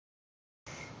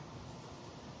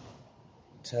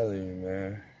telling you,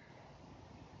 man,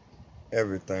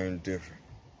 everything different.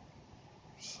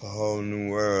 It's a whole new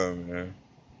world, man.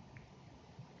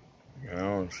 I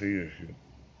don't see this shit.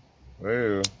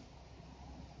 Well,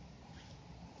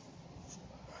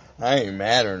 I ain't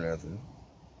mad or nothing.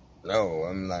 No,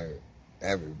 I'm like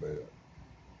everybody.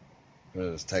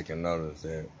 I'm just taking notice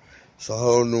that it's a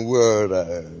whole new world out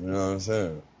here, you know what I'm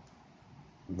saying?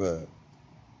 But,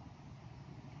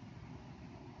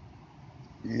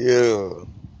 yeah,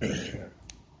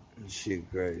 shit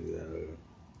crazy out here.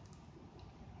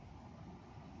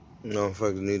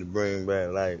 Motherfuckers need to bring back,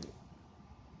 like,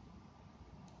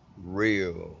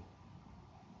 real.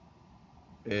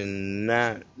 And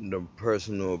not the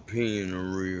personal opinion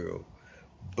of real,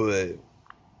 but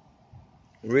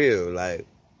real, like,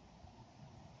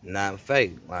 not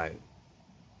fake, like,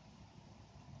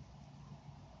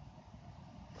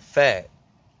 fact,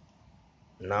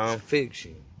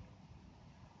 non-fiction.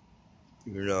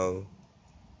 You know,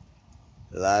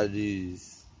 a lot of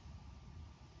these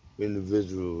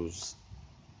individuals,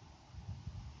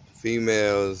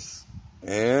 females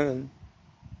and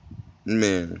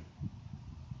men,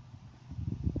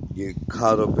 get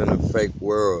caught up in a fake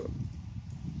world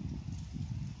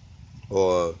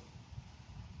or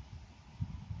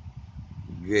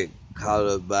get caught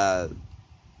up by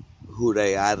who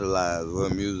they idolize,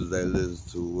 what music they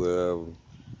listen to, wherever,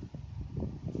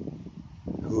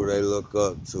 who they look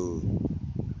up to,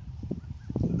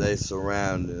 their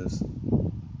surroundings.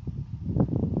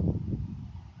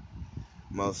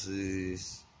 Most of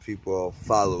these people are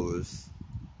followers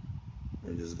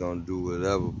and just gonna do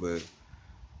whatever, but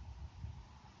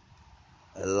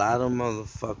a lot of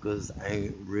motherfuckers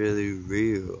ain't really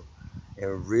real.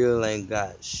 And real ain't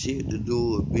got shit to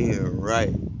do with being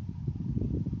right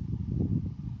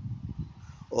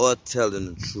or telling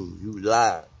the truth. You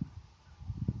lie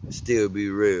and still be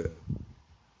real.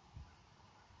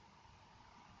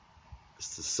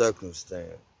 It's the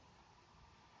circumstance.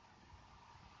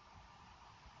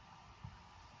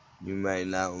 You may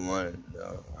not want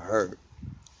to hurt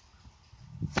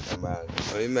somebody,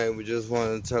 or you may just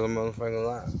want to tell a motherfucking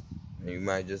lie. And you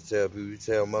might just tell people you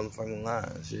tell motherfucking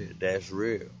lies. Shit, that's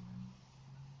real.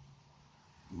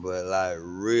 But like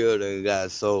real, they got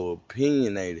so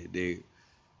opinionated, dude.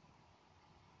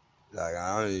 Like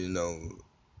I don't even know.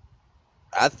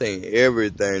 I think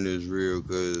everything is real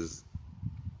because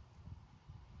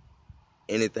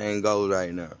anything goes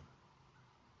right now.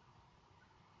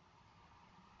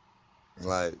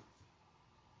 Like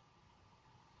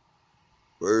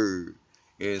word,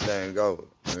 anything goes.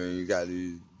 I mean, you got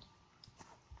these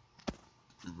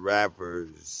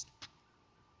rappers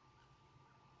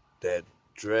that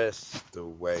dress the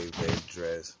way they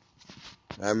dress.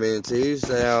 I mean, to each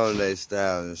their own, they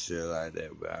style and shit like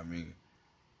that. But I mean,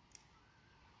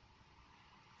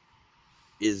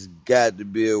 it's got to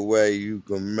be a way you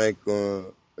can make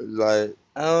them, like,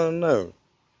 I don't know.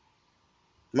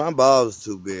 My balls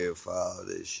too big for all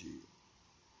this shit.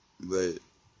 But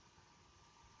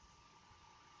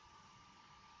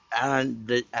I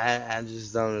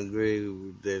just don't agree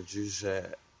with that you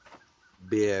should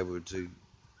be able to,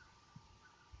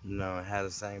 have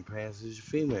the same pants as your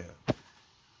female.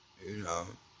 You know,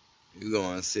 you go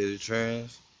on City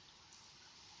Trends,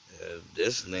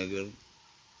 this nigga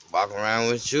walk around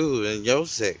with you in your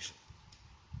section.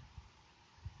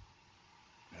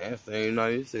 Next thing you know,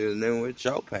 you see a nigga with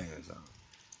your pants on.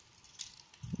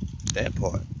 That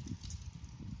part.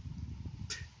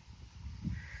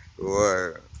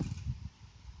 Or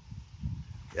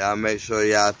y'all make sure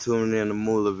y'all tune in to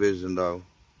Moolah Vision though.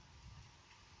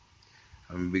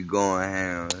 I'm gonna be going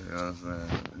ham, you know what I'm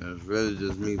saying? It's really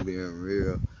just me being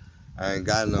real. I ain't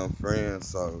got no friends,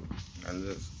 so I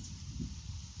just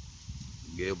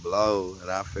get blowed.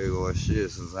 And I figure, well,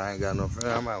 shit, since I ain't got no friends,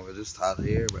 I might well just talk to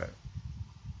everybody.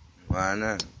 Why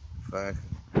not? Fuck it.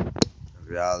 If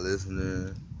y'all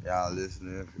listening, y'all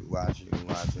listening. If you watching, you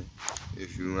watching.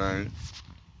 If you ain't,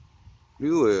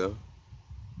 you will.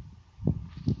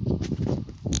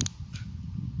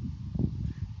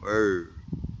 Word.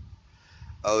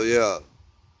 Oh, yeah.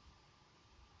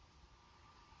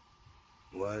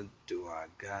 What do I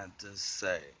got to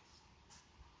say?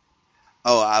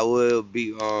 Oh, I will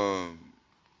be,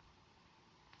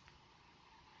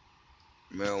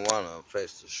 marijuana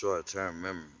affects the short-term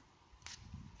memory.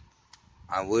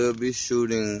 I will be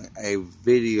shooting a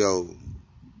video.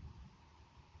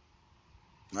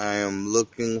 I am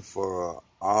looking for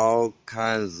all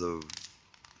kinds of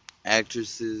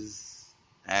actresses,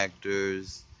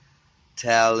 actors,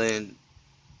 talent,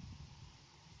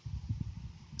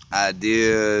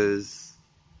 ideas,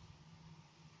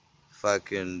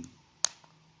 fucking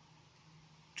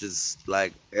just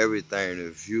like everything.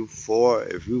 If you for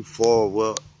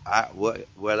what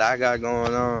I got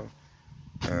going on,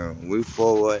 and we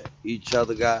for what each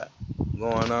other got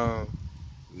going on,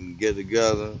 we can get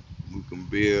together, we can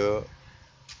build,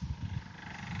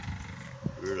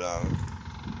 you know,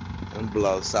 and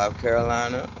blow South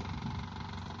Carolina.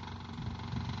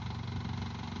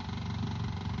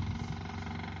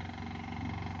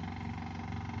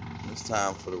 It's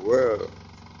time for the world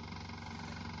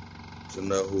to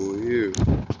know who we're here.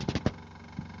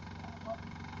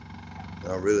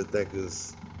 I really think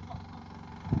it's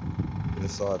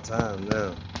our time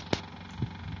now.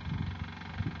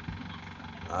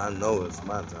 I know it's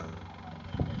my time.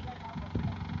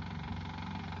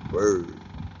 Word.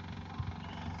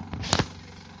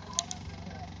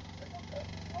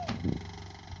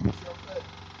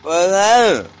 What's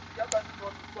that?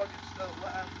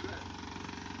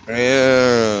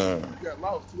 Yeah. You got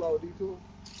lost 2 hour detour.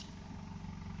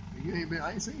 You ain't been.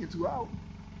 I ain't seen you 2 hours.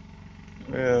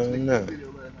 Yeah, no. Video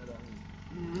last night out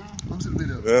here. Let me see the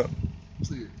video. Yep.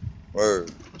 See it. Word.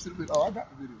 Let me see the video. Oh, I got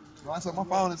the video. No, I saw my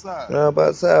phone inside. Yeah, I'm about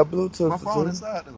to say I Bluetooth. My phone inside though.